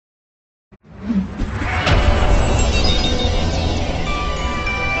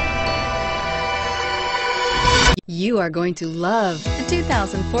You are going to love the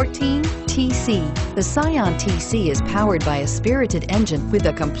 2014 TC. The Scion TC is powered by a spirited engine with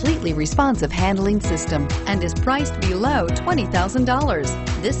a completely responsive handling system and is priced below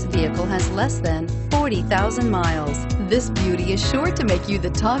 $20,000. This vehicle has less than 40,000 miles. This beauty is sure to make you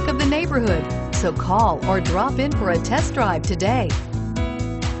the talk of the neighborhood. So call or drop in for a test drive today.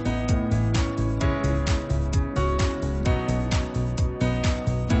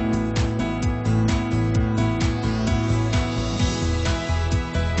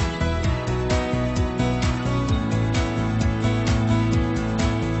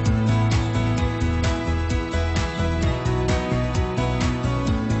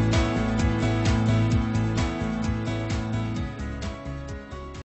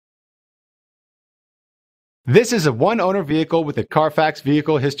 This is a one-owner vehicle with a Carfax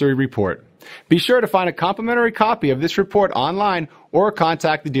Vehicle History Report. Be sure to find a complimentary copy of this report online or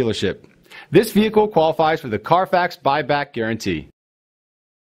contact the dealership. This vehicle qualifies for the Carfax Buyback Guarantee.